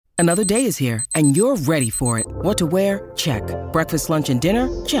Another day is here, and you're ready for it. What to wear? Check. Breakfast, lunch, and dinner?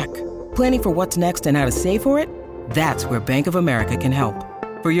 Check. Planning for what's next and how to save for it? That's where Bank of America can help.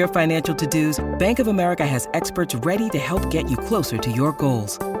 For your financial to-dos, Bank of America has experts ready to help get you closer to your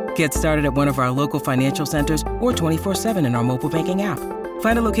goals. Get started at one of our local financial centers or 24/7 in our mobile banking app.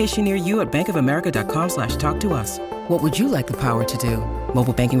 Find a location near you at bankofamerica.com/talktous. What would you like the power to do?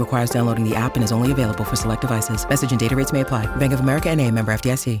 Mobile banking requires downloading the app and is only available for select devices. Message and data rates may apply. Bank of America N.A., member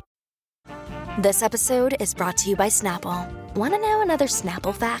FDIC. This episode is brought to you by Snapple. Want to know another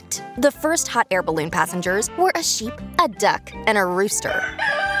Snapple fact? The first hot air balloon passengers were a sheep, a duck, and a rooster.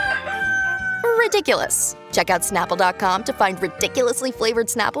 Ridiculous. Check out Snapple.com to find ridiculously flavored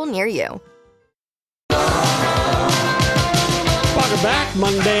Snapple near you. Welcome back.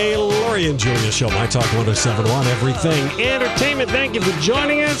 Monday, Lori and Julia Show. My Talk 107.1, everything entertainment. Thank you for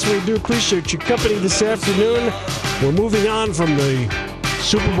joining us. We do appreciate your company this afternoon. We're moving on from the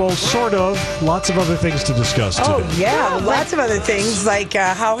Super Bowl, sort of. Lots of other things to discuss today. Oh, yeah. Lots of other things, like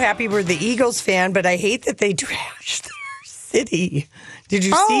how happy were the Eagles fan, but I hate that they trashed their city. Did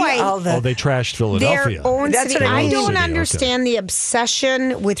you see all the... Oh, they trashed Philadelphia. Their own That's city. what I I mean. don't City, understand the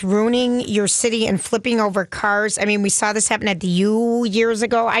obsession with ruining your city and flipping over cars. I mean, we saw this happen at the U years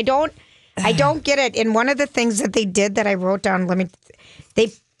ago. I don't get it. And one of the things that they did that I wrote down,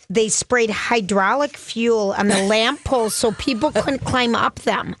 they sprayed hydraulic fuel on the lamp posts so people couldn't climb up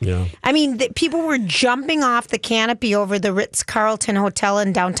them. Yeah. I mean, people were jumping off the canopy over the Ritz-Carlton Hotel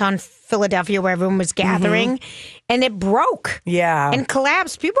in downtown Philadelphia where everyone was gathering, and it broke. Yeah. And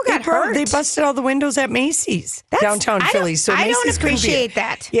collapsed. People got hurt. They busted all the windows at Macy's, downtown Philly. So I Macy's don't couldn't be- appreciate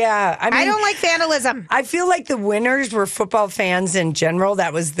that. Yeah. I mean, I don't like vandalism. I feel like the winners were football fans in general.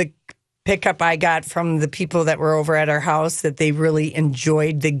 That was the pickup I got from the people that were over at our house, that they really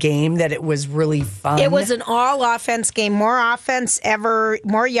enjoyed the game, that it was really fun. It was an all-offense game. More offense ever,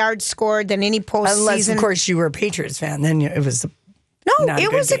 more yards scored than any postseason. Unless, of course, you were a Patriots fan. Then it was No,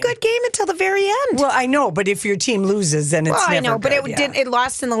 it was a good game until the very end. Well, I know, but if your team loses, then it's Well, never I know, but good, it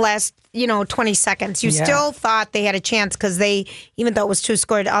lost in the last 20 seconds. You Yeah. still thought they had a chance because they, even though it was two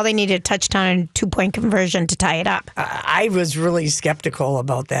scored, all they needed a touchdown and 2-point conversion to tie it up. I was really skeptical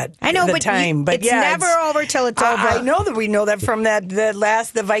about that. I know, at the but time, but it's yeah, never over till it's over. I know that we know that from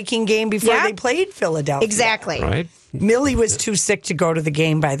the Viking game before Yeah. they played Philadelphia. Exactly. Right? Millie was too sick to go to the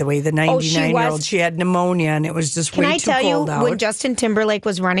game, by the way, the 99-year-old. She had pneumonia, and it was just Can way I too tell you, cold out. when Justin Timberlake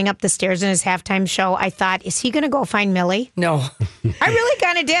was running up the stairs in his halftime show, I thought, is he going to go find Millie? No. I really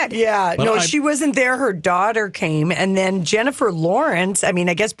kind of did. Yeah, Well, she wasn't there. Her daughter came, and then Jennifer Lawrence, I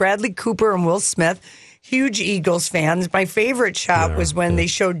guess Bradley Cooper and Will Smith, huge Eagles fans. My favorite shot was when they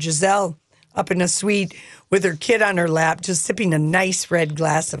showed Giselle up in a suite with her kid on her lap, just sipping a nice red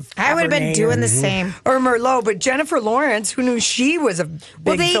glass of I would have been Cabernet doing the same. or Merlot. But Jennifer Lawrence, who knew she was a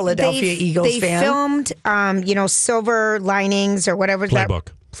big Philadelphia Eagles fan? They filmed, Silver Linings or whatever Playbook.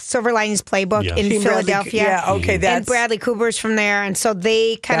 Silver Linings Playbook Yes. in Team Bradley- Philadelphia. yeah, okay, And that's... Bradley Cooper's from there, and so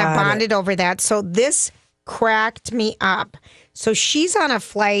they kind of Got bonded over that. So this cracked me up. So she's on a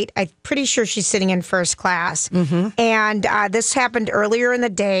flight. I'm pretty sure she's sitting in first class, and this happened earlier in the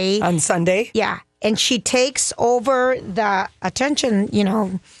day. On Sunday? Yeah. And she takes over the attention, The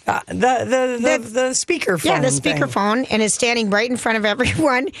speakerphone. yeah, the thing. speakerphone, and is standing right in front of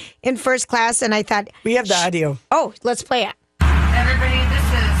everyone in first class. And I thought, We have the audio. oh, let's play it. Everybody, this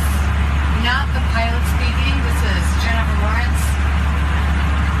is not the pilot speaking. This is Jennifer Lawrence.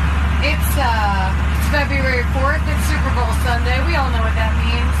 It's February 4th. It's Super Bowl Sunday. We all know what that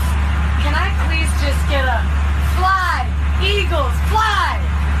means. Can I please just get a fly, Eagles, fly!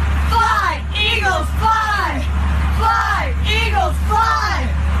 Fly, Eagles, fly! Fly, Eagles, fly!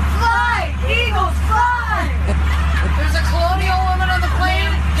 Fly, Eagles, fly! There's a colonial woman on the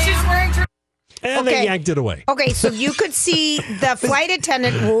plane. She's wearing... And they Okay. yanked it away. Okay, so you could see the flight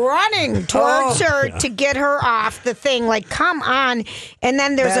attendant running towards her to get her off the thing. Like, come on. And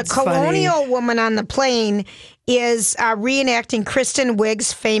then there's That's a colonial woman on the plane is reenacting Kristen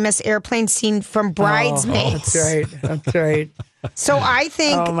Wiig's famous airplane scene from Bridesmaids. That's right. So I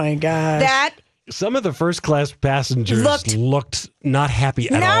think Oh, my gosh. that... Some of the first class passengers Looked- looked not happy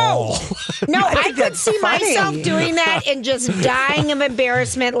at all. No, I think could that's see funny. myself doing that and just dying of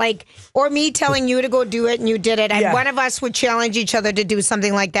embarrassment, or me telling you to go do it and you did it. And Yeah. one of us would challenge each other to do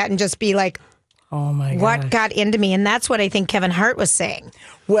something like that and just be like, Oh, my God. what got into me? And that's what I think Kevin Hart was saying.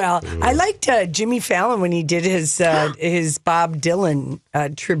 Well, I liked Jimmy Fallon when he did his Bob Dylan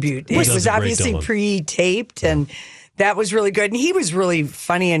tribute. It does was a great obviously Dylan. pre-taped, and that was really good. And he was really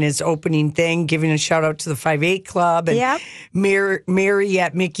funny in his opening thing, giving a shout out to the 5-8 Club and Yep. Mary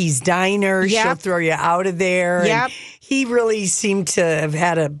at Mickey's Diner. Yep. She'll throw you out of there. Yep. And he really seemed to have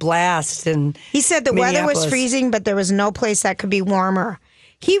had a blast. And He said the weather was freezing, but there was no place that could be warmer.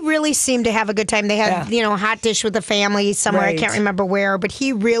 He really seemed to have a good time. They had, a hot dish with the family somewhere. Right. I can't remember where, but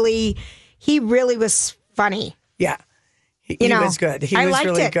he really was funny. Yeah. He was good. He was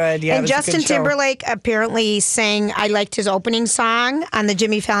really good. Yeah, and Justin Timberlake apparently sang, I liked his opening song on the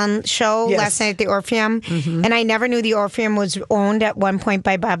Jimmy Fallon show last night at the Orpheum. Mm-hmm. And I never knew the Orpheum was owned at one point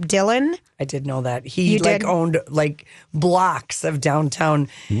by Bob Dylan. I did know that. He owned blocks of downtown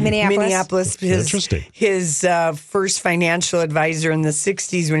Minneapolis. Interesting. His first financial advisor in the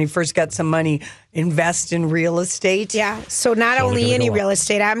 60s when he first got some money, invest in real estate. Yeah. So not only any real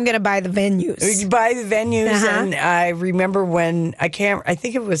estate, I'm going to buy the venues. You buy the venues. And I remember when, I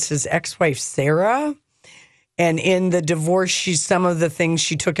think it was his ex-wife, Sarah. And in the divorce, some of the things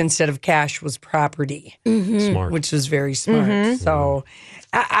she took instead of cash was property. Mm-hmm. Smart. Which was very smart. Mm-hmm. So,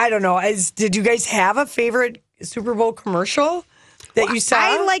 I don't know. Did you guys have a favorite Super Bowl commercial that you saw?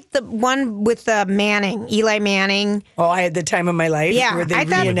 I liked the one with Eli Manning. Oh, I had the time of my life. Yeah, where they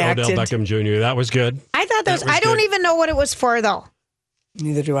reenacted. Odell Beckham Jr. That was good. I thought that was I don't even know what it was for, though.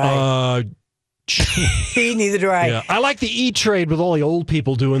 Neither do I. Neither do I. Yeah. I like the E-Trade with all the old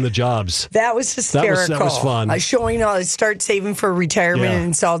people doing the jobs. That was hysterical. That was fun. Showing start saving for retirement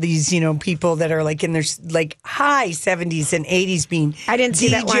and saw these, people that are in their high 70s and 80s being I didn't see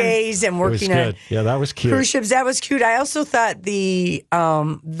that one. DJs and working on that was cute. Cruise ships. That was cute. I also thought the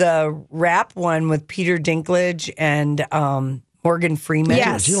rap one with Peter Dinklage and Morgan Freeman.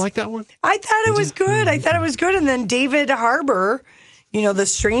 Yes. Did you like that one? I thought it was good. I thought it was good. And then David Harbour, the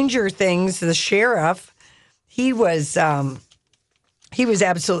Stranger Things, the sheriff, he was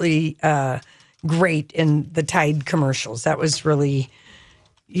absolutely great in the Tide commercials. That was really,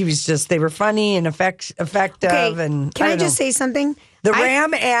 they were funny and effective. Okay. And Can I just say something? The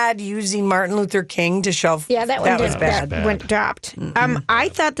Ram ad using Martin Luther King to shelf. Yeah, that was bad. That went dropped. I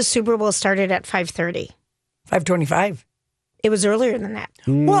thought the Super Bowl started at 5:30. 5:25. It was earlier than that.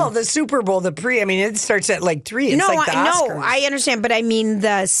 Well, the Super Bowl, it starts at 3. It's like the Oscars. I understand, but I mean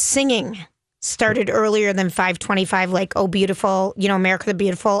the singing started earlier than 5:25, like "Oh Beautiful," America the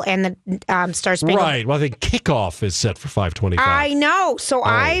Beautiful, and the Star Spangled. Right. Well, the kickoff is set for 5:25. I know. So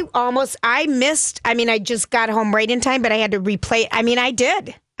I missed. I just got home right in time, but I had to replay it. I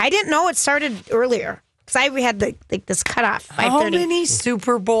did. I didn't know it started earlier because I had this cutoff. 5:30. How many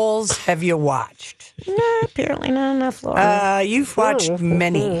Super Bowls have you watched? No, apparently not enough, Laura. You've watched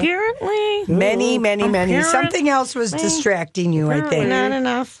many. Apparently. Many. Something else was distracting you, I think. Not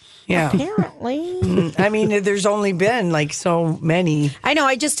enough. Yeah. Apparently. There's only been so many. I know.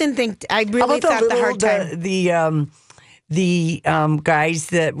 I just didn't think. I really thought the hard time. The guys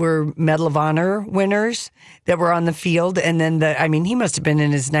that were Medal of Honor winners that were on the field, and then he must have been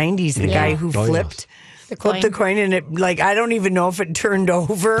in his 90s. The guy who flipped the coin, and it I don't even know if it turned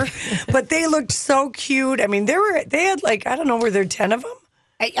over, but they looked so cute. They had I don't know, were there 10 of them?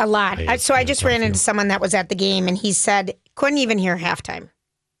 A lot. So I just ran into someone that was at the game, and he said couldn't even hear halftime.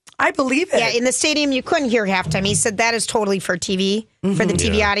 I believe it. Yeah, in the stadium you couldn't hear halftime. He said that is totally for TV, for the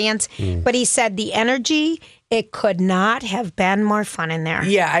TV audience. But he said the energy, it could not have been more fun in there.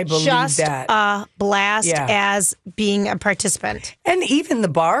 Yeah, I believe just that. Just a blast as being a participant. And even the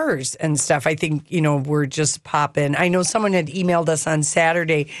bars and stuff, I think, were just popping. I know someone had emailed us on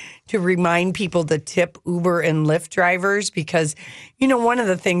Saturday to remind people to tip Uber and Lyft drivers because, one of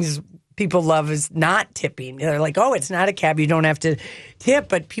the things people love is not tipping. They're like, oh, it's not a cab. You don't have to tip.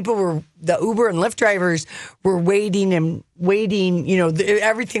 But the Uber and Lyft drivers were waiting.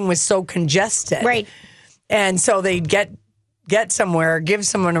 Everything was so congested. Right. And so they'd get somewhere, give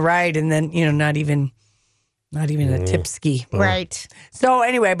someone a ride, and then, not even a tip ski. Right. So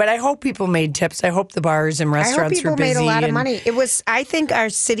anyway, but I hope people made tips. I hope the bars and restaurants were busy. I hope people made a lot of money. I think our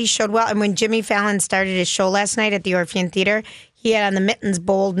city showed well. And when Jimmy Fallon started his show last night at the Orpheum Theater, he had on the mittens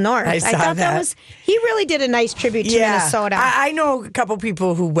Bold North. I thought that he really did a nice tribute to Minnesota. I know a couple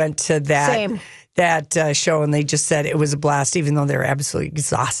people who went to that show, and they just said it was a blast, even though they're absolutely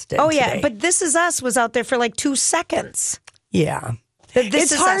exhausted. Oh, yeah. today. But This Is Us was out there for 2 seconds. Yeah.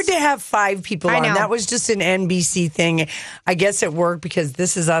 It's hard to have 5 people on. Know. That was just an NBC thing. I guess it worked because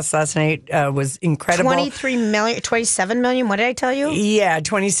This Is Us last night was incredible. 27 million. What did I tell you? Yeah,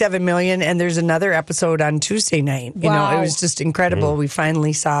 27 million. And there's another episode on Tuesday night. Wow. It was just incredible. We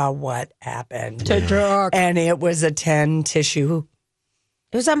finally saw what happened. TikTok. And it was a 10 tissue.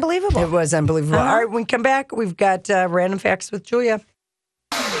 It was unbelievable. It was unbelievable. All right, when we come back, we've got Random Facts with Julia.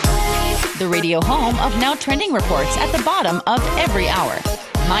 The radio home of Now Trending reports at the bottom of every hour.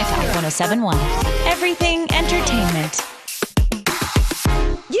 My Talk 107.1. Everything entertainment.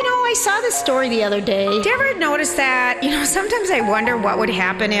 You I saw this story the other day. Did you ever notice that? Sometimes I wonder what would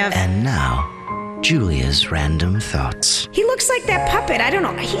happen if... And now, Julia's random thoughts. He looks like that puppet. I don't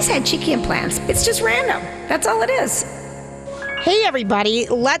know. He's had cheeky implants. It's just random. That's all it is. Hey, everybody.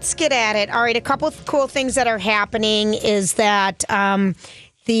 Let's get at it. All right, a couple of cool things that are happening is that...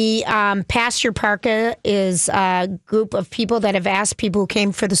 The Pasture Parka is a group of people that have asked people who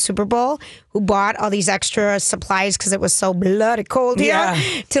came for the Super Bowl, who bought all these extra supplies because it was so bloody cold here,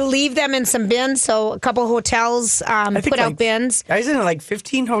 to leave them in some bins. So a couple hotels put out bins. Guys, in like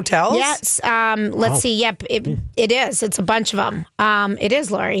 15 hotels? Yes. Let's see. Yep, it is. It's a bunch of them. It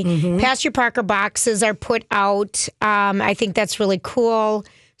is, Lori. Pasture Parka boxes are put out. I think that's really cool.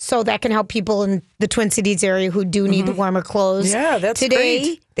 So that can help people in the Twin Cities area who do need the warmer clothes. Yeah, that's Today,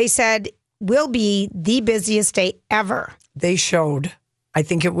 great. They said, will be the busiest day ever. They showed, I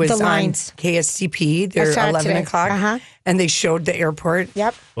think it was The on lines. KSTP, they're saw it 11 today. o'clock, and they showed the airport.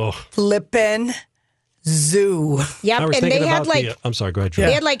 Yep. Flippin' zoo. Yep. I was And thinking they had about I'm sorry, go ahead, Drew.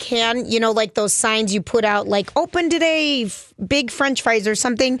 They had like like those signs you put out, like open today, big French fries or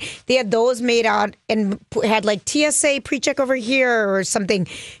something. They had those made out and had like TSA pre-check over here or something.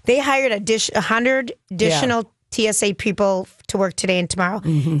 They hired 100 additional TSA people to work today and tomorrow.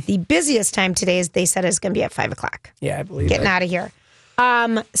 The busiest time today, is they said, is going to be at 5 o'clock. Yeah, I believe Getting it. out of here.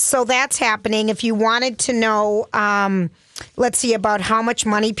 So that's happening. If you wanted to know, let's see, about how much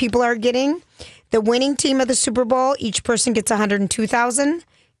money people are getting, the winning team of the Super Bowl, each person gets $102,000,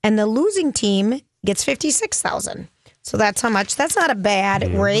 and the losing team gets $56,000. So that's how much. That's not a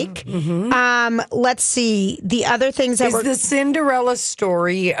bad rake. Let's see. The other things that Is the Cinderella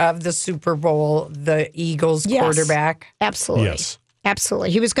story of the Super Bowl the Eagles quarterback? Absolutely. Yes. Absolutely.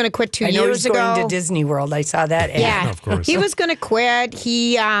 He was going to quit 2 I know years he's going ago. to Disney World. I saw that ad. Yeah, Of course. He was going to quit.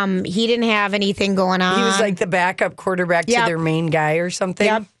 He didn't have anything going on. He was like the backup quarterback to their main guy or something.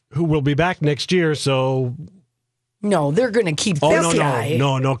 Yep. Who will be back next year, so... No, they're going to keep Oh, this guy.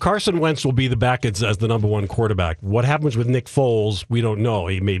 no. Carson Wentz will be the back as the number one quarterback. What happens with Nick Foles, we don't know.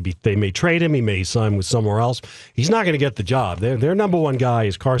 They may trade him. He may sign with somewhere else. He's not going to get the job. Their number one guy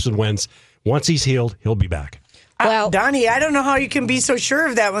is Carson Wentz. Once he's healed, he'll be back. Well, Donnie, I don't know how you can be so sure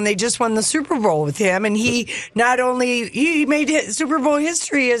of that when they just won the Super Bowl with him. And he made Super Bowl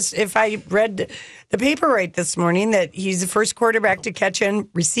history, as if I read the paper right this morning, that he's the first quarterback to catch and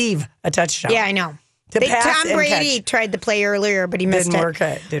receive a touchdown. yeah, I know. Pass Tom and Brady catch. tried to play earlier, but he missed Didn't it.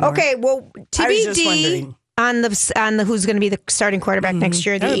 work. Didn't Okay, well, I was just TBD wondering. on the who's going to be the starting quarterback next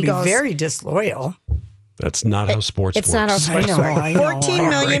year. The That would Eagles. be very disloyal. That's not how sports It's works. not how sports work. I know. 14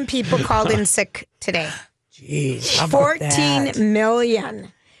 million people called in sick today. Jeez, how about 14 that?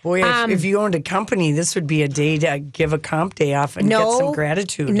 million. Boy, if you owned a company, this would be a day to give a comp day off and get some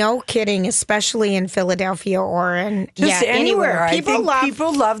gratitude. No kidding, especially in Philadelphia or Just anywhere. People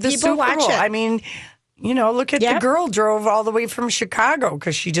love the people Super watch Bowl. it. I mean, look at the girl drove all the way from Chicago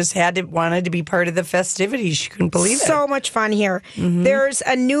because she just wanted to be part of the festivities. She couldn't believe it. So much fun here. There's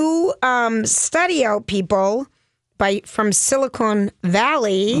a new study out, people, from Silicon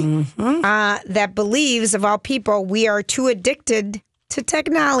Valley that believes, of all people, we are too addicted to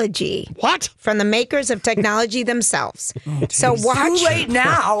technology. What? From the makers of technology themselves. So watch. Too late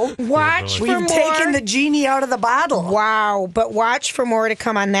now. Watch for We've more. taken the genie out of the bottle. Wow, but watch for more to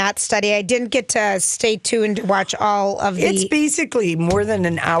come on that study. I didn't get to stay tuned to watch all of the... It's basically more than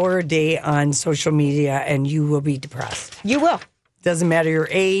an hour a day on social media, and you will be depressed. You will. Doesn't matter your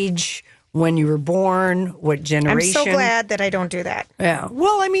age, when you were born, what generation. I'm so glad that I don't do that. Yeah.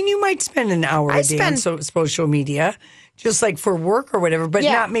 Well, I mean, you might spend an hour a day on spend- social media, just like for work or whatever, but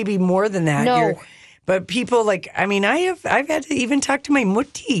Yeah. not maybe more than that. No. But people I've had to even talk to my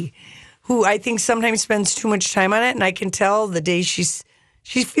mutti, who I think sometimes spends too much time on it, and I can tell the day she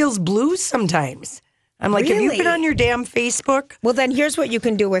feels blue sometimes. I'm like, have you Really? been on your damn Facebook? Well, then here's what you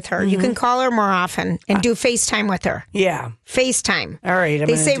can do with her. You can call her more often and do FaceTime with her. Yeah. FaceTime. All right, I'm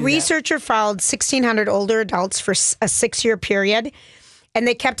They gonna say do that. researcher followed 1,600 older adults for a 6-year period, and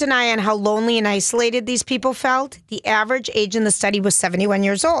they kept an eye on how lonely and isolated these people felt. The average age in the study was 71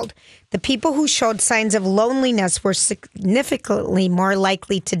 years old. The people who showed signs of loneliness were significantly more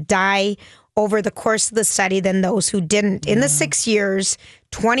likely to die over the course of the study than those who didn't. In the 6 years,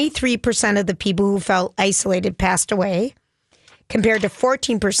 23% of the people who felt isolated passed away, compared to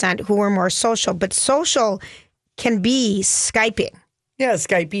 14% who were more social. But social can be Skyping. Yeah,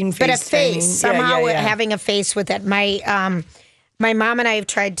 Skyping, But a FaceTiming. face, somehow Yeah. having a face with it. My mom and I have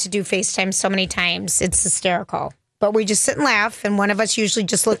tried to do FaceTime so many times. It's hysterical. But we just sit and laugh, and one of us usually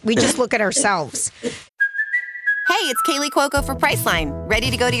just look at ourselves. Hey, Hey, it's Kaylee Cuoco for Priceline.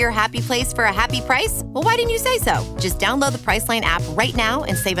 Ready to go to your happy place for a happy price? Well, why didn't you say so? Just download the Priceline app right now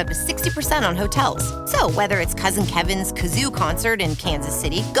and save up to 60% on hotels. So whether it's Cousin Kevin's Kazoo Concert in Kansas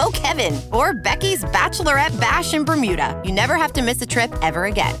City, go Kevin, or Becky's Bachelorette Bash in Bermuda, you never have to miss a trip ever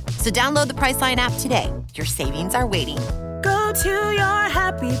again. So download the Priceline app today. Your savings are waiting. Go to your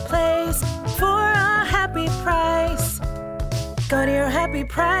happy place for a happy price. Go to your happy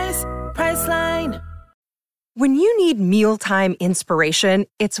price, Priceline. When you need mealtime inspiration,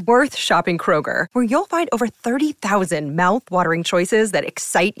 it's worth shopping Kroger, where you'll find over 30,000 mouth-watering choices that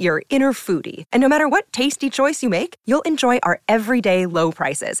excite your inner foodie. And no matter what tasty choice you make, you'll enjoy our everyday low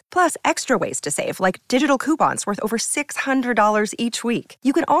prices, plus extra ways to save, like digital coupons worth over $600 each week.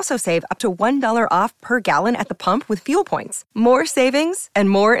 You can also save up to $1 off per gallon at the pump with fuel points. More savings and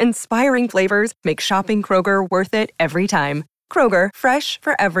more inspiring flavors make shopping Kroger worth it every time. Kroger, fresh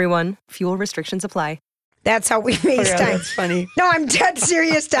for everyone. Fuel restrictions apply. That's how we FaceTime. Yeah, that's funny. No, I'm dead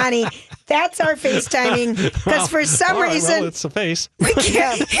serious, Donnie. That's our FaceTiming. Because for some reason... Well, it's a face. We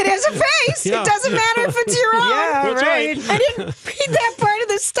can't, it is a face. Yeah. It doesn't matter if it's your own. Yeah, That's right. I didn't read that part of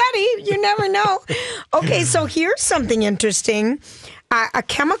the study. You never know. Okay, so here's something interesting. A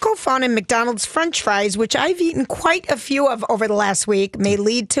chemical found in McDonald's French fries, which I've eaten quite a few of over the last week, may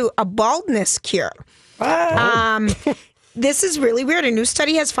lead to a baldness cure. This is really weird. A new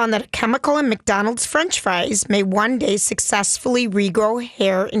study has found that a chemical in McDonald's French fries may one day successfully regrow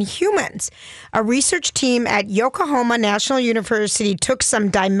hair in humans. A research team at Yokohama National University took some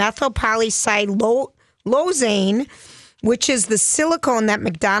dimethylpolysiloxane, which is the silicone that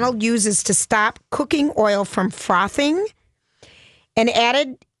McDonald's uses to stop cooking oil from frothing, and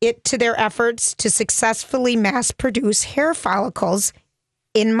added it to their efforts to successfully mass produce hair follicles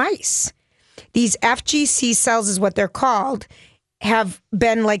in mice. These FGC cells is what they're called, have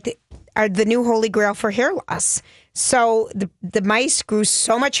been are the new holy grail for hair loss. So the mice grew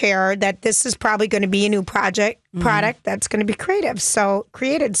so much hair that this is probably going to be a new product that's going to be created. So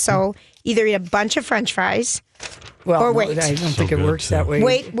either eat a bunch of French fries or wait. I don't think it works that way.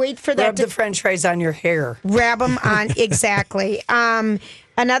 Wait for that. Rub the French fries on your hair. Rub them on, exactly.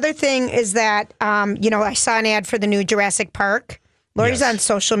 Another thing is that, I saw an ad for the new Jurassic Park. Lori's on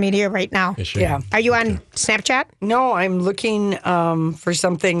social media right now. Yeah. Are you on Snapchat? No, I'm looking for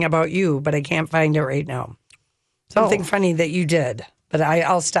something about you, but I can't find it right now. Something funny that you did, but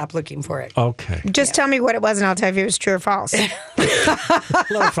I'll stop looking for it. Okay. Just tell me what it was, and I'll tell you if it was true or false. Let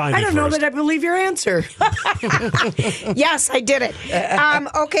her find I it don't know first. that I believe your answer. Yes, I did it.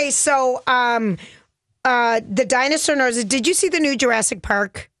 Okay, so the dinosaur noses. Did you see the new Jurassic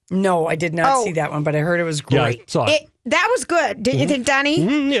Park? No, I did not see that one, but I heard it was great. Yeah, I saw it. That was good. Didn't you think, Donnie?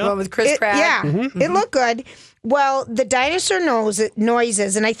 Yeah. Well, with Chris Pratt. Yeah, it looked good. Well, the dinosaur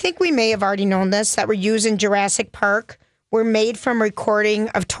noises, and I think we may have already known this, that were used in Jurassic Park were made from recording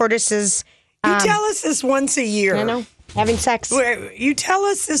of tortoises. You tell us this once a year. I know. Having sex. You tell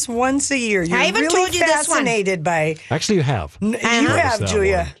us this once a year. You're I haven't really told you this one. fascinated by. Actually, you have. You have, That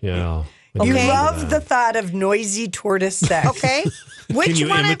Julia. one. Yeah. You love the thought of noisy tortoise sex. Okay. Can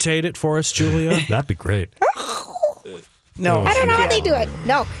you imitate it for us, Julia? That'd be great. No, I don't know how they do it.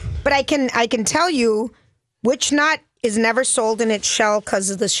 No, but I can tell you which nut is never sold in its shell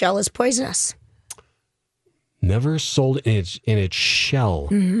because the shell is poisonous. Never sold in its shell.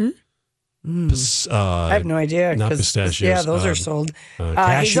 Mm-hmm. I have no idea. Not 'cause- pistachios. Yeah, those are sold.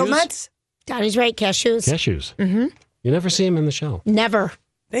 Cashews? Hazelnuts? Donnie's right, cashews. Cashews. Mm-hmm. You never see them in the shell. Never.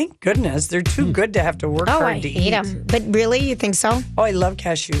 Thank goodness. They're too good to have to work hard I to hate eat. them. But really, you think so? Oh, I love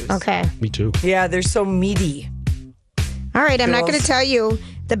cashews. Okay. Me too. Yeah, they're so meaty. All right, I'm not going to tell you.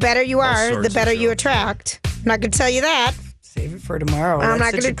 The better you are, sorts the of better you jokes. attract. I'm not going to tell you that. Save it for tomorrow. I'm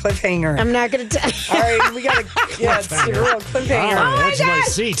That's not such a cliffhanger. I'm not going to tell All right, we got to. Yeah, it's a real cliffhanger. That's my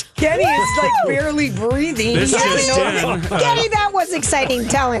seat. Kenny is like barely breathing. This He doesn't just know- in. Getty, that was exciting.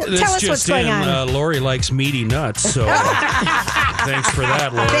 Tell us what's just going in. on. Lori likes meaty nuts, so thanks for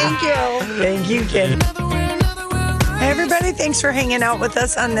that, Lori. Thank you. Thank you, Kenny. Hey, everybody, thanks for hanging out with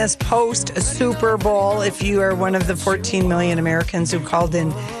us on this post-Super Bowl. If you are one of the 14 million Americans who called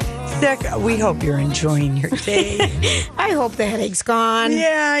in sick, we hope you're enjoying your day. I hope the headache's gone.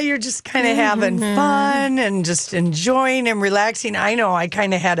 Yeah, you're just kind of having fun and just enjoying and relaxing. I know I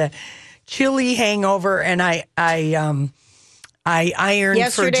kind of had a chilly hangover, and I ironed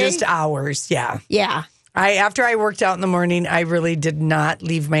Yesterday? for just hours. Yeah. Yeah. After I worked out in the morning, I really did not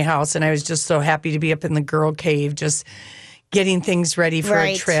leave my house, and I was just so happy to be up in the girl cave, just getting things ready for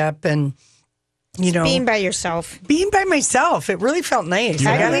a trip, and being by yourself. Being by myself, it really felt nice.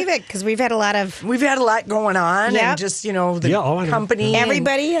 I believe it because we've had a lot going on, Yep. and just the company.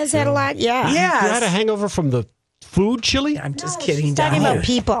 Everybody has had a lot. Yeah. Yeah. You had a hangover from the food chili? I'm just kidding. She's talking Don. about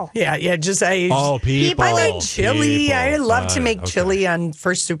people. Yeah, just people. I like chili. People. I love to make Okay. chili on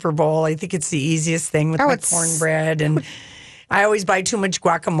first Super Bowl. I think it's the easiest thing with my cornbread, and I always buy too much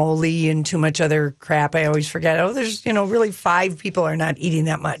guacamole and too much other crap. I always forget. There's really 5 people are not eating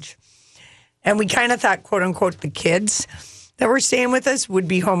that much, and we kind of thought, quote unquote, the kids that were staying with us would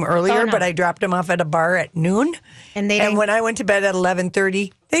be home earlier, but I dropped them off at a bar at noon, and when I went to bed at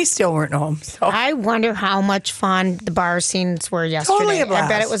 11:30, they still weren't home. So I wonder how much fun the bar scenes were yesterday. totally a blast. I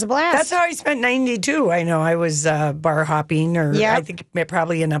bet it was a blast. That's how I spent 92. I know I was bar hopping, or I think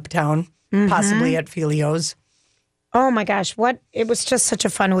probably in Uptown, possibly at Filio's. Oh my gosh, it was just such a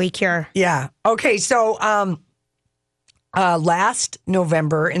fun week here. Yeah. Okay, so last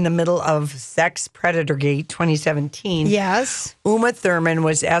November, in the middle of Sex Predator Gate 2017, yes, Uma Thurman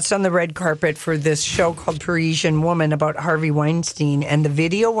was asked on the red carpet for this show called Parisian Woman about Harvey Weinstein, and the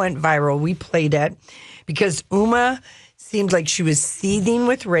video went viral. We played it because Uma seemed like she was seething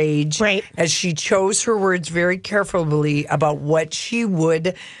with rage as she chose her words very carefully about what she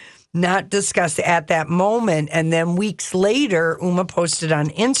would not discuss at that moment. And then weeks later, Uma posted on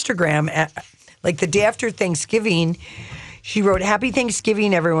Instagram, like the day after Thanksgiving, she wrote, "Happy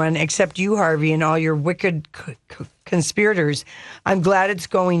Thanksgiving, everyone, except you, Harvey, and all your wicked conspirators. I'm glad it's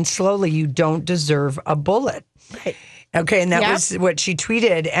going slowly. You don't deserve a bullet." Right. Okay, and that was what she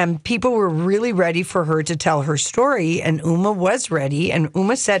tweeted. And people were really ready for her to tell her story, and Uma was ready. And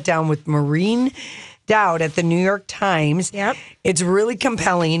Uma sat down with Maureen Dowd at the New York Times. Yep. It's really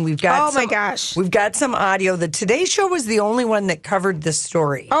compelling. We've got my gosh. We've got some audio. The Today Show was the only one that covered this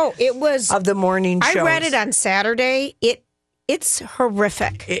story. Oh, it was of the morning shows. I read it on Saturday. It's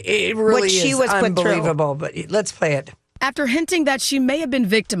horrific. It really what she is was unbelievable, but let's play it. After hinting that she may have been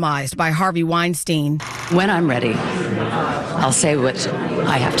victimized by Harvey Weinstein. When I'm ready, I'll say what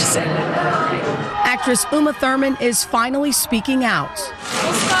I have to say. Actress Uma Thurman is finally speaking out.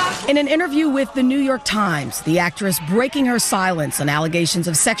 In an interview with the New York Times, the actress breaking her silence on allegations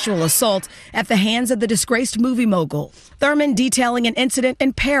of sexual assault at the hands of the disgraced movie mogul. Thurman detailing an incident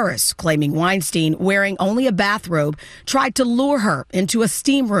in Paris, claiming Weinstein, wearing only a bathrobe, tried to lure her into a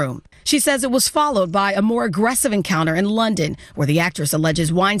steam room. She says it was followed by a more aggressive encounter in London, where the actress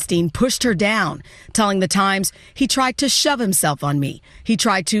alleges Weinstein pushed her down, telling The Times, "He tried to shove himself on me. He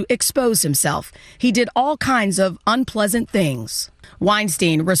tried to expose himself. He did all kinds of unpleasant things."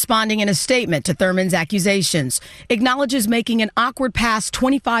 Weinstein, responding in a statement to Thurman's accusations, acknowledges making an awkward pass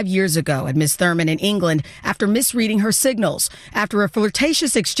 25 years ago at Miss Thurman in England after misreading her signals, after a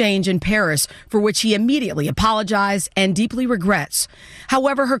flirtatious exchange in Paris for which he immediately apologized and deeply regrets.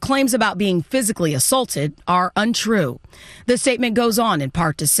 However, her claims about being physically assaulted are untrue. The statement goes on in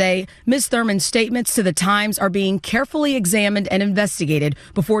part to say Miss Thurman's statements to The Times are being carefully examined and investigated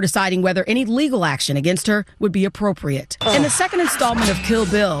before deciding whether any legal action against her would be appropriate. In the second installment of Kill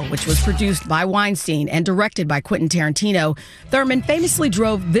Bill, which was produced by Weinstein and directed by Quentin Tarantino, Thurman famously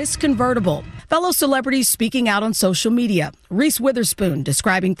drove this convertible. Fellow celebrities speaking out on social media. Reese Witherspoon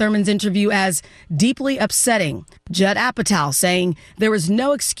describing Thurman's interview as deeply upsetting. Judd Apatow saying there is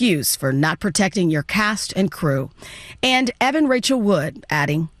no excuse for not protecting your cast and crew. And Evan Rachel Wood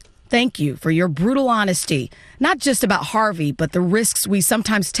adding, "Thank you for your brutal honesty, not just about Harvey, but the risks we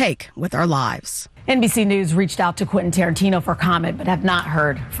sometimes take with our lives." NBC News reached out to Quentin Tarantino for comment, but have not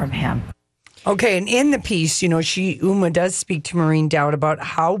heard from him. Okay, and in the piece, Uma does speak to Maureen Dowd about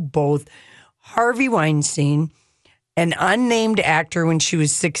how both Harvey Weinstein, an unnamed actor when she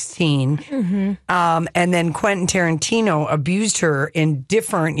was 16, and then Quentin Tarantino abused her in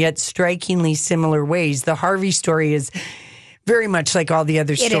different yet strikingly similar ways. The Harvey story is very much like all the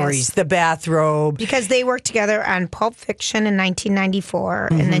other stories. The bathrobe. Because they worked together on Pulp Fiction in 1994,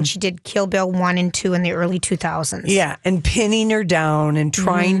 and then she did Kill Bill 1 and 2 in the early 2000s. Yeah, and pinning her down and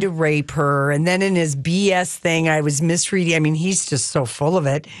trying to rape her. And then in his BS thing, I was misreading. I mean, he's just so full of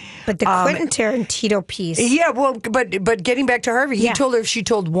it. But the Quentin Tarantino piece. Yeah, well, but getting back to Harvey, he told her if she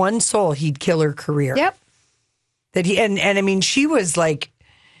told one soul, he'd kill her career. Yep. That he and I mean, she was like,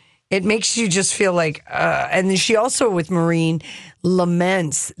 it makes you just feel like, and then she also, with Maureen,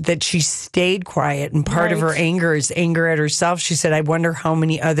 laments that she stayed quiet. And part of her anger is anger at herself. She said, I wonder how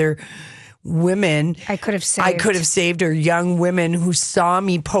many other women I could have saved, or young women who saw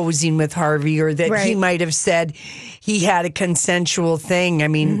me posing with Harvey, or that he might have said he had a consensual thing. I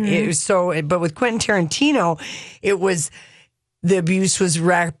mean, it was so, but with Quentin Tarantino, it was, the abuse was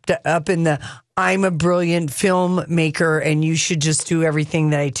wrapped up in the, I'm a brilliant filmmaker and you should just do everything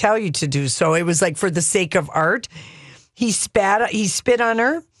that I tell you to do. So it was like, for the sake of art, He spit on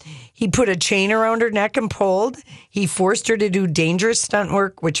her. He put a chain around her neck and pulled. He forced her to do dangerous stunt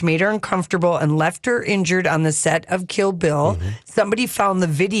work, which made her uncomfortable and left her injured on the set of Kill Bill. Somebody found the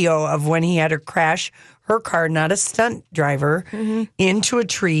video of when he had her crash her car, not a stunt driver, into a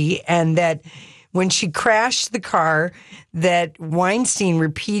tree, and that when she crashed the car, that Weinstein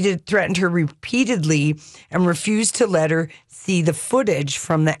threatened her repeatedly and refused to let her see the footage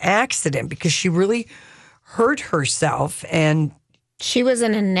from the accident because she really hurt herself. And she was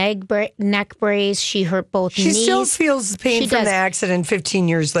in a neck brace. She hurt both knees. She still feels pain from the accident 15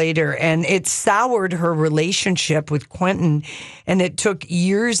 years later, and it soured her relationship with Quentin, and it took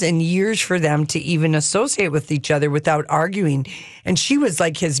years and years for them to even associate with each other without arguing. And she was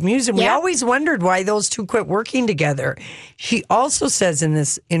like his muse, and we always wondered why those two quit working together. She also says in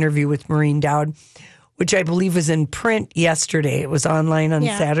this interview with Maureen Dowd, which I believe was in print yesterday, it was online on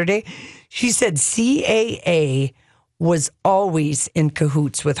Saturday, she said CAA was always in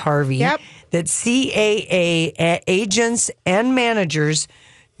cahoots with Harvey. That CAA agents and managers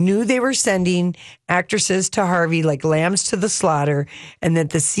knew they were sending actresses to Harvey like lambs to the slaughter, and that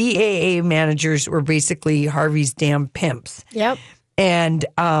the CAA managers were basically Harvey's damn pimps. And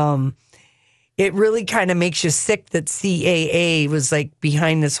it really kind of makes you sick that CAA was like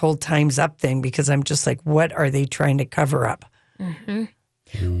behind this whole Time's Up thing, because I'm just like, what are they trying to cover up?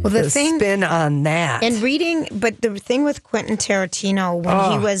 Well, the thing spin on that, and reading, but the thing with Quentin Tarantino when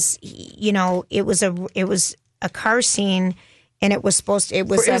he was, it was a car scene, and it was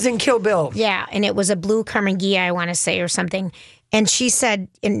in Kill Bill, and it was a blue Carnegie, I want to say, or something. And she said,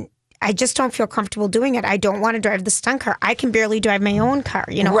 and I just don't feel comfortable doing it. I don't want to drive the stunt car. I can barely drive my own car.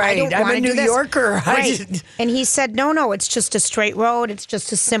 I don't I'm want a to do New this. Yorker. Right. And he said, no, it's just a straight road. It's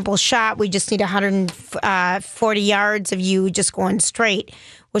just a simple shot. We just need 140 yards of you just going straight.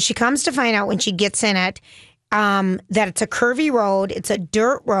 Well, she comes to find out when she gets in it that it's a curvy road, it's a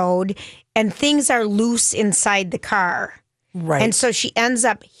dirt road, and things are loose inside the car. Right. And so she ends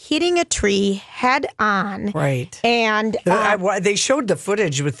up hitting a tree head on. Right. And they showed the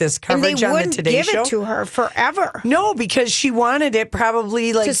footage with this coverage on the Today give Show. It to her forever. No, because she wanted it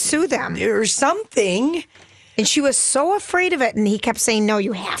probably like to sue them or something. And she was so afraid of it. And he kept saying, no,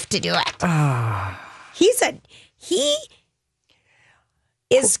 you have to do it.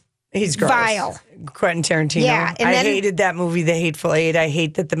 He's gross. Vile. Quentin Tarantino. Yeah, and I then, hated that movie, The Hateful Eight. I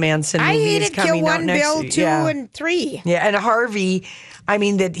hate that the Manson movie is coming out next year. I hated Kill 1, Bill 2, and 3. Yeah, and Harvey, I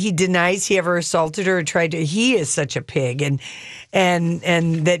mean, that he denies he ever assaulted her or tried to. He is such a pig, and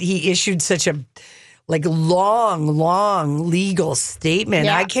that he issued such a long legal statement.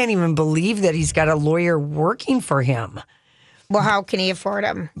 Yeah. I can't even believe that he's got a lawyer working for him. Well, how can he afford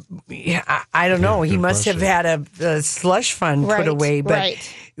them? Yeah, I don't know. He must have had a slush fund put away. But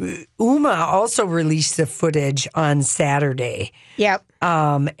Uma also released the footage on Saturday. Yep.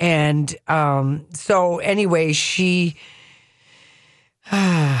 So anyway, she.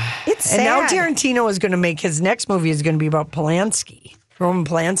 It's sad. And now Tarantino is going to make his next movie is going to be about Polanski, Roman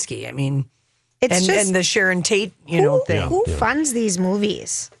Polanski. I mean, and the Sharon Tate, thing. Who funds these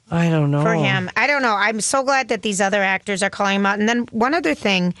movies? I don't know. For him. I don't know. I'm so glad that these other actors are calling him out. And then one other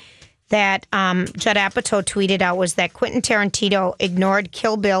thing that Judd Apatow tweeted out was that Quentin Tarantino ignored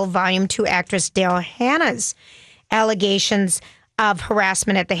Kill Bill Volume 2 actress Daryl Hannah's allegations of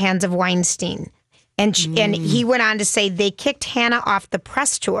harassment at the hands of Weinstein. And he went on to say they kicked Hannah off the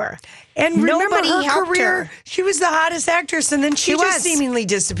press tour. And remember Nobody her helped career? her. She was the hottest actress, and then she just seemingly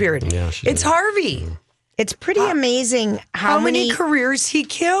disappeared. Yeah, it's Harvey. It's pretty amazing how many careers he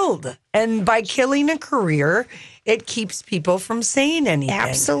killed. And by killing a career, it keeps people from saying anything.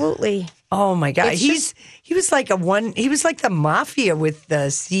 Absolutely. Oh my God. He was like the mafia with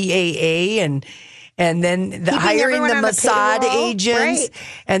the CAA and then hiring the Mossad agents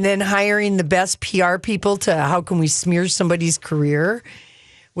and then hiring the best PR people to how can we smear somebody's career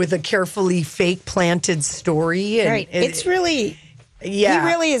with a carefully fake planted story. And it's really... Yeah. He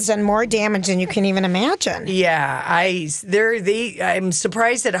really has done more damage than you can even imagine. Yeah, I'm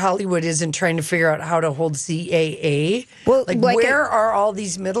surprised that Hollywood isn't trying to figure out how to hold CAA. Well, where are all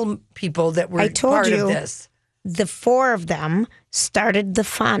these middle people that were part of this? The 4 of them started the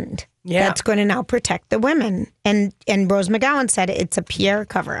fund Yeah. that's going to now protect the women. And Rose McGowan said it's a PR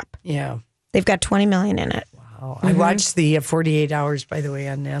cover-up. Yeah. They've got $20 million in it. Wow. I watched the 48 Hours, by the way,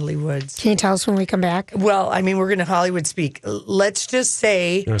 on Natalie Woods. Can you tell us when we come back? Well, I mean, we're going to Hollywood speak. Let's just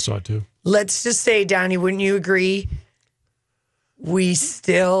say... I saw it too. Let's just say, Donnie, wouldn't you agree? We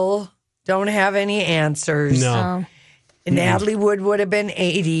still don't have any answers. No. Natalie Wood would have been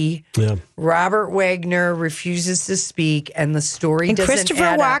 80. Yeah. Robert Wagner refuses to speak, and the story And doesn't Christopher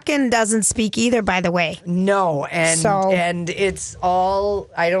add up. Walken doesn't speak either, by the way. No, and it's all,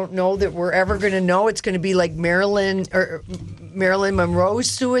 I don't know that we're ever going to know. It's going to be like Marilyn Monroe's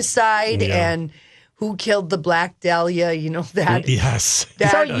suicide and who killed the Black Dahlia, you know that. Yes.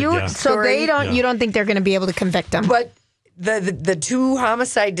 You don't think they're going to be able to convict him. But the two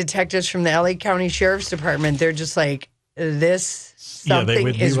homicide detectives from the LA County Sheriff's Department, they're just like, this something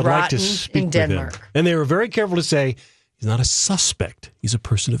is rotten in Denmark. And they were very careful to say, he's not a suspect. He's a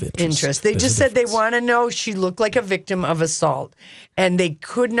person of interest. They just said they want to know she looked like a victim of assault. And they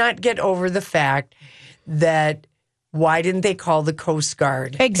could not get over the fact that why didn't they call the Coast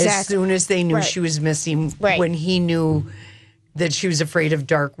Guard as soon as they knew she was missing when he knew that she was afraid of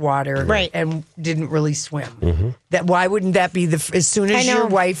dark water and didn't really swim. Mm-hmm. That why wouldn't that be as soon as your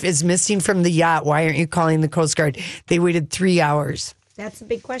wife is missing from the yacht, why aren't you calling the Coast Guard? They waited 3 hours. That's a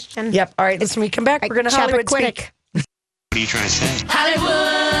big question. Yep. All right, listen, when we come back, we're going to Hollywood speak. What are you trying to say?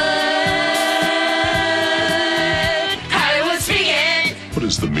 Hollywood speaking. What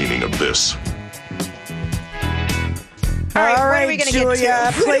is the meaning of this? All what right, are we gonna Julia.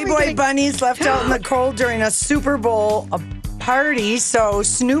 get to? Playboy bunnies left out in the cold during a Super Bowl party. So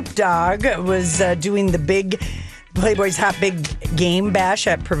Snoop Dogg was doing the big Playboy's Hot Big Game Bash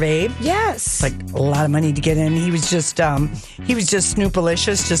at Privé. Yes, like a lot of money to get in. He was just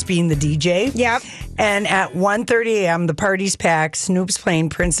Snoopalicious, just being the DJ. Yep. And at 1:30 a.m., the party's packed. Snoop's playing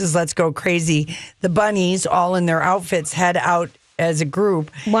Prince's "Let's Go Crazy." The bunnies, all in their outfits, head out as a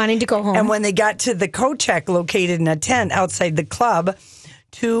group, wanting to go home. And when they got to the coat check located in a tent outside the club,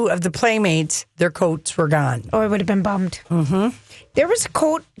 two of the playmates, their coats were gone. Oh, I would have been bummed. Mm-hmm. There was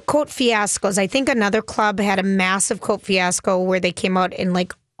coat fiascos. I think another club had a massive coat fiasco where they came out and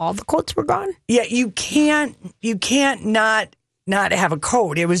like all the coats were gone. Yeah, you can't not have a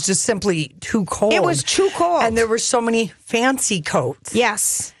coat. It was just simply too cold. It was too cold. And there were so many fancy coats.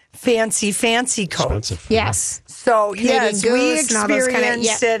 Yes. Fancy coats. Expensive. Yes. So, Canadian yes, we Goose and all those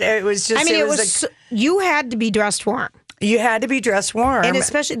experienced it. It was just, it was you had to be dressed warm. You had to be dressed warm. And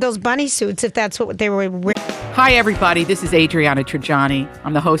especially those bunny suits, if that's what they were wearing. Hi, everybody. This is Adriana Trajani.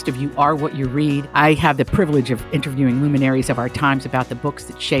 I'm the host of You Are What You Read. I have the privilege of interviewing luminaries of our times about the books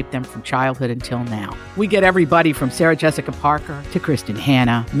that shaped them from childhood until now. We get everybody from Sarah Jessica Parker to Kristen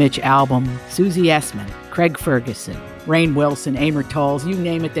Hanna, Mitch Albom, Susie Essman, Craig Ferguson, Rainn Wilson, Amor Tolls, you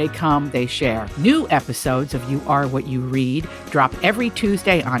name it, they come, they share. New episodes of You Are What You Read drop every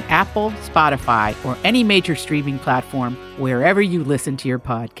Tuesday on Apple, Spotify, or any major streaming platform wherever you listen to your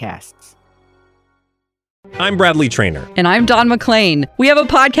podcasts. I'm Bradley Trainer. And I'm Don McClain. We have a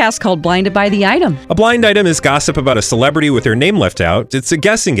podcast called Blinded by the Item. A blind item is gossip about a celebrity with their name left out. It's a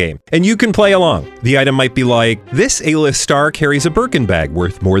guessing game, and you can play along. The item might be like, this A-list star carries a Birkin bag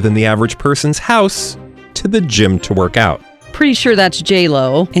worth more than the average person's house to the gym to work out. Pretty sure that's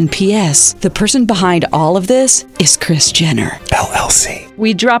J-Lo. And P.S. the person behind all of this is Kris Jenner, LLC.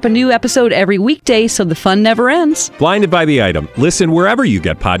 We drop a new episode every weekday so the fun never ends. Blinded by the Item. Listen wherever you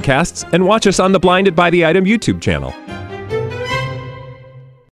get podcasts and watch us on the Blinded by the Item YouTube channel.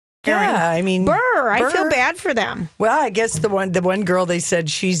 Yeah, I mean, Burr. I feel bad for them. Well, I guess the one girl, they said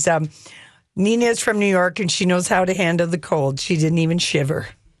she's Nina's from New York and she knows how to handle the cold. She didn't even shiver.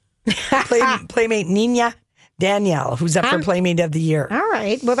 Playmate Nina Danielle, who's up for Playmate of the Year. All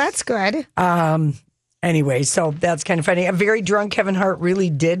right. Well, that's good. Anyway, so that's kind of funny. A very drunk Kevin Hart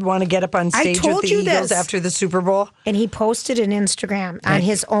really did want to get up on stage with the Eagles after the Super Bowl. And he posted an Instagram on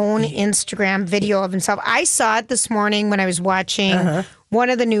his own Instagram video of himself. I saw it this morning when I was watching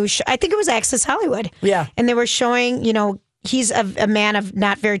one of the news. I think it was Access Hollywood. Yeah. And they were showing, he's a man of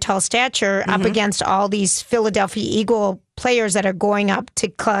not very tall stature up against all these Philadelphia Eagle players that are going up to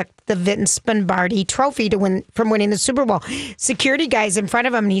collect the Vince Lombardi trophy to win from winning the Super Bowl. Security guys in front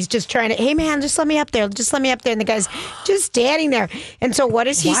of him, and he's just trying to, hey man, just let me up there. Just let me up there. And the guy's just standing there. And so what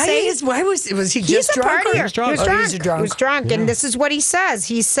does he say? Why was he just drunk? He was drunk. He was drunk. Yeah. And this is what he says.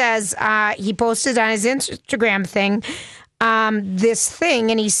 He says, he posted on his Instagram thing, this thing,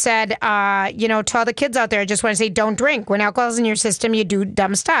 and he said, to all the kids out there, I just want to say, don't drink. When alcohol's in your system, you do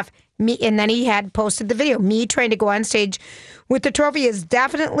dumb stuff. And then he had posted the video. Me trying to go on stage with the trophy is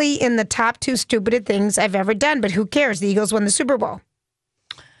definitely in the top 2 stupid things I've ever done, but who cares? The Eagles won the Super Bowl.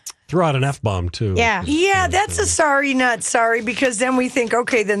 Threw out an F-bomb, too. Yeah, that's a sorry, not sorry, because then we think,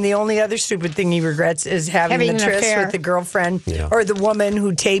 okay, then the only other stupid thing he regrets is having the an tryst affair. with the girlfriend or the woman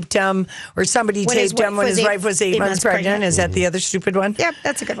who taped him or somebody taped him when his wife was 8 months pregnant. Is that the other stupid one? Yep,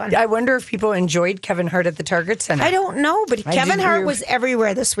 that's a good one. I wonder if people enjoyed Kevin Hart at the Target Center. I don't know, but Kevin Hart was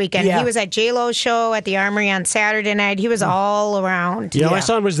everywhere this weekend. Yeah. He was at J-Lo's show at the Armory on Saturday night. He was all around. Yeah, my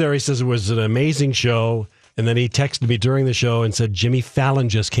son was there. He says it was an amazing show. And then he texted me during the show and said Jimmy Fallon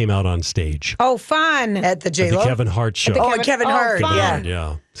just came out on stage. Oh, fun. At the J-Lo? At the Kevin Hart show. Kevin Hart. Fun.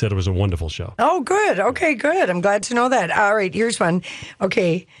 Yeah. Said it was a wonderful show. Oh, good. Okay, good. I'm glad to know that. All right, here's one.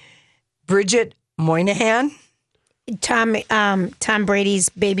 Okay, Bridget Moynihan. Tom Brady's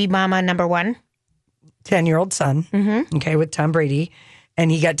baby mama, number 1. 10-year-old son. Mm-hmm. Okay, with Tom Brady. And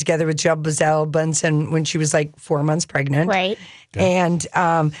he got together with Jill Bunsen when she was like 4 months pregnant. Right. And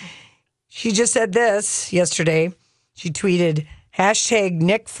she just said this yesterday. She tweeted, hashtag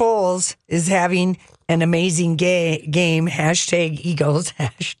Nick Foles is having an amazing game. Hashtag Eagles.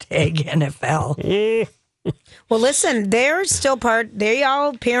 Hashtag NFL. Well, listen, they're still they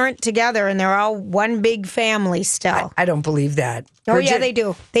all parent together and they're all one big family still. I don't believe that. Oh, yeah, they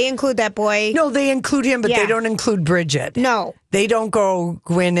do. They include that boy. No, they include him, but they don't include Bridget. No. They don't go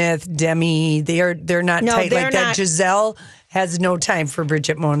Gwyneth, Demi. They're not tight like that. Giselle has no time for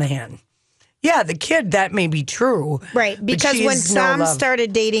Bridget Moynihan. Yeah, the kid, that may be true. Right, because when Tom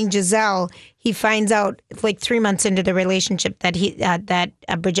started dating Giselle, he finds out like 3 months into the relationship that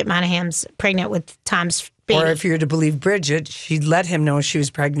Bridget Moynihan's pregnant with Tom's baby. Or if you're to believe Bridget, she let him know she was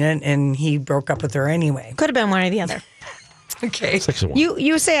pregnant and he broke up with her anyway. Could have been one or the other. Okay.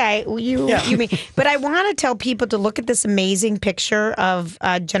 You say you mean, but I want to tell people to look at this amazing picture of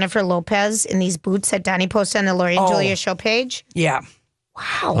Jennifer Lopez in these boots that Donnie posted on the Lori and Julia show page. Yeah.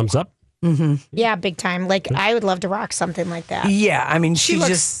 Wow. Thumbs up. Mm-hmm. Yeah, big time. Like I would love to rock something like that. Yeah, I mean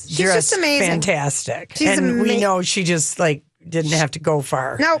she's just amazing. Fantastic. We know she just like didn't have to go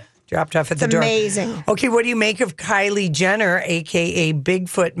far. Nope. Dropped off at the door. Amazing. Okay, what do you make of Kylie Jenner, aka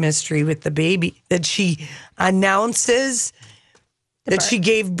Bigfoot Mystery with the baby, that she announces that she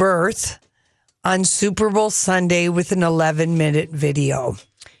gave birth on Super Bowl Sunday with an 11-minute video?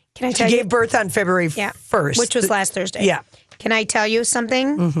 Can I tell she you? gave birth on February 1st. Which was last Thursday. Yeah. Can I tell you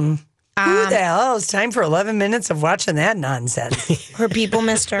something? Mm-hmm. Who the hell is time for 11 minutes of watching that nonsense? Her people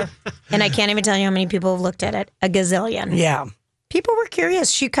missed her. And I can't even tell you how many people have looked at it. A gazillion. Yeah. People were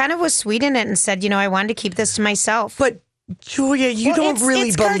curious. She kind of was sweet in it and said, I wanted to keep this to myself. But, Julia, you don't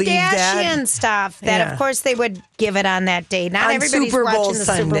really believe that. Kardashian stuff that, of course, they would give it on that day. Not on everybody's Super Bowl watching the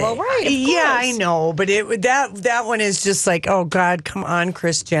Sunday. Super Bowl. Right, of Yeah, course. I know. But that one is just like, oh, God, come on,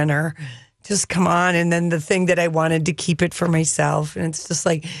 Kris Jenner. Just come on. And then the thing that I wanted to keep it for myself. And it's just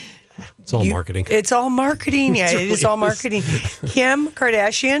like... It's all marketing. It's all marketing. Yeah, it is all marketing. Kim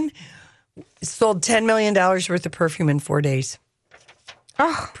Kardashian sold $10 million worth of perfume in 4 days.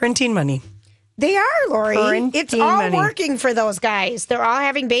 Oh, printing money. They are, Lori. Printing it's all money. working for those guys. They're all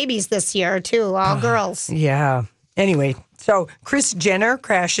having babies this year, too. All girls. Yeah. Anyway, so Kris Jenner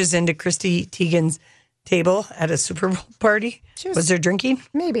crashes into Chrissy Teigen's table at a Super Bowl party. Was there drinking?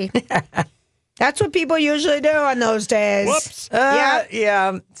 Maybe. That's what people usually do on those days. Whoops.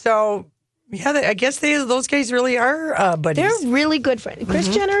 Yeah. So, I guess those guys really are buddies. They're really good friends. Kris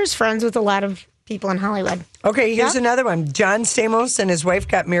Jenner is friends with a lot of people in Hollywood. Okay, here's another one. John Stamos and his wife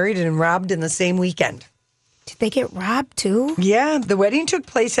got married and robbed in the same weekend. Did they get robbed too? Yeah. The wedding took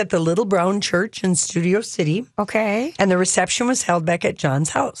place at the Little Brown Church in Studio City. Okay. And the reception was held back at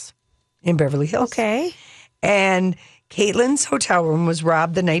John's house in Beverly Hills. Okay. And Caitlin's hotel room was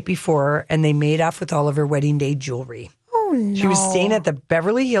robbed the night before, and they made off with all of her wedding day jewelry. Oh, no. She was staying at the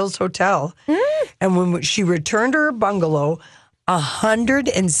Beverly Hills Hotel, and when she returned to her bungalow,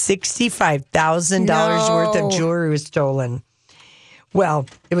 $165,000 worth of jewelry was stolen. Well,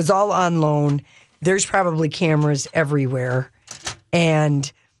 it was all on loan. There's probably cameras everywhere,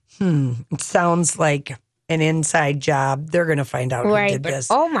 and it sounds like an inside job. They're going to find out who did this.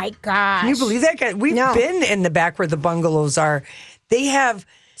 Oh, my gosh. Can you believe that? We've been in the back where the bungalows are. They have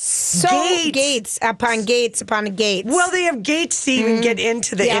gates upon gates. Well, they have gates to even get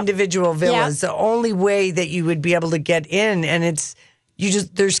into the individual villas. The only way that you would be able to get in, and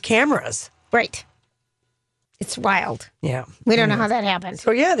there's cameras. Right. It's wild. Yeah. We don't know how that happened.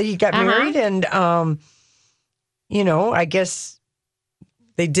 So, he got married, and, I guess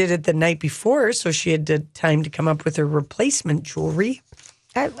they did it the night before, so she had time to come up with her replacement jewelry.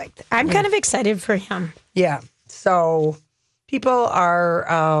 I like that. I'm kind of excited for him. Yeah. So people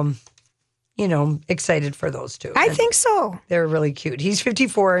are, excited for those two. I think so. They're really cute. He's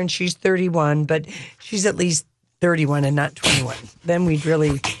 54 and she's 31, but she's at least 31 and not 21. Then we'd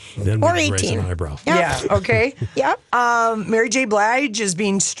really... Then Or we'd raise 18. an eyebrow. Yeah, okay. Yep. Mary J. Blige is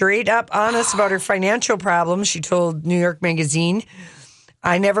being straight up honest about her financial problems. She told New York Magazine,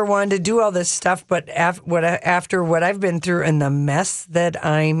 I never wanted to do all this stuff, but after what I've been through and the mess that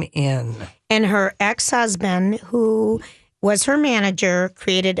I'm in. And her ex-husband, who was her manager,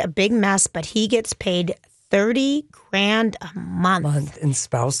 created a big mess, but he gets paid $30,000 a month in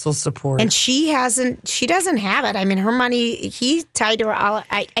spousal support. And she doesn't have it. I mean, her money, he tied her all.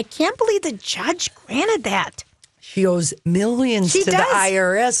 I can't believe the judge granted that. She owes millions to the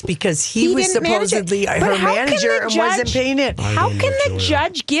IRS because he was didn't manage it. supposedly But her how can manager the and wasn't judge- paying it. How can the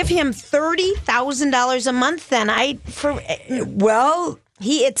judge give him $30,000 a month then?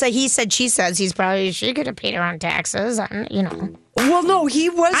 He said, she says she could have paid her own taxes, Well, no, he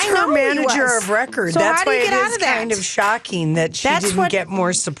was I her know he manager was. of record. So That's how do why you it get out is of that? kind of shocking that she That's didn't what- get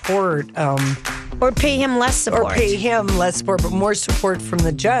more support. Or pay him less support. Or pay him less support, but more support from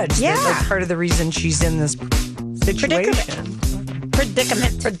the judge. Yeah. That's like part of the reason she's in this situation.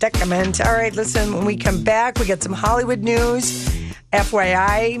 Predicament. All right, listen, when we come back, we got some Hollywood news.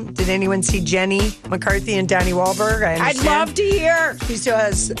 FYI, did anyone see Jenny McCarthy and Donnie Wahlberg? I'd love to hear. She still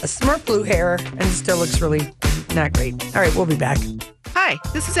has a smart blue hair and still looks really not great. All right, we'll be back. Hi,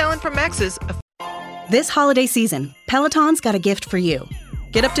 this is Ellen from Max's. This holiday season, Peloton's got a gift for you.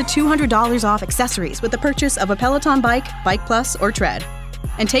 Get up to $200 off accessories with the purchase of a Peloton bike, Bike Plus, or Tread.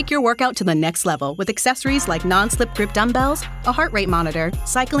 And take your workout to the next level with accessories like non-slip grip dumbbells, a heart rate monitor,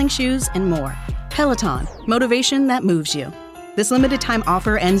 cycling shoes, and more. Peloton, motivation that moves you. This limited time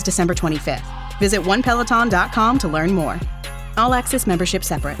offer ends December 25th. Visit onepeloton.com to learn more. All access membership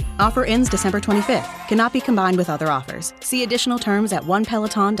separate. Offer ends December 25th. Cannot be combined with other offers. See additional terms at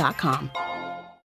onepeloton.com.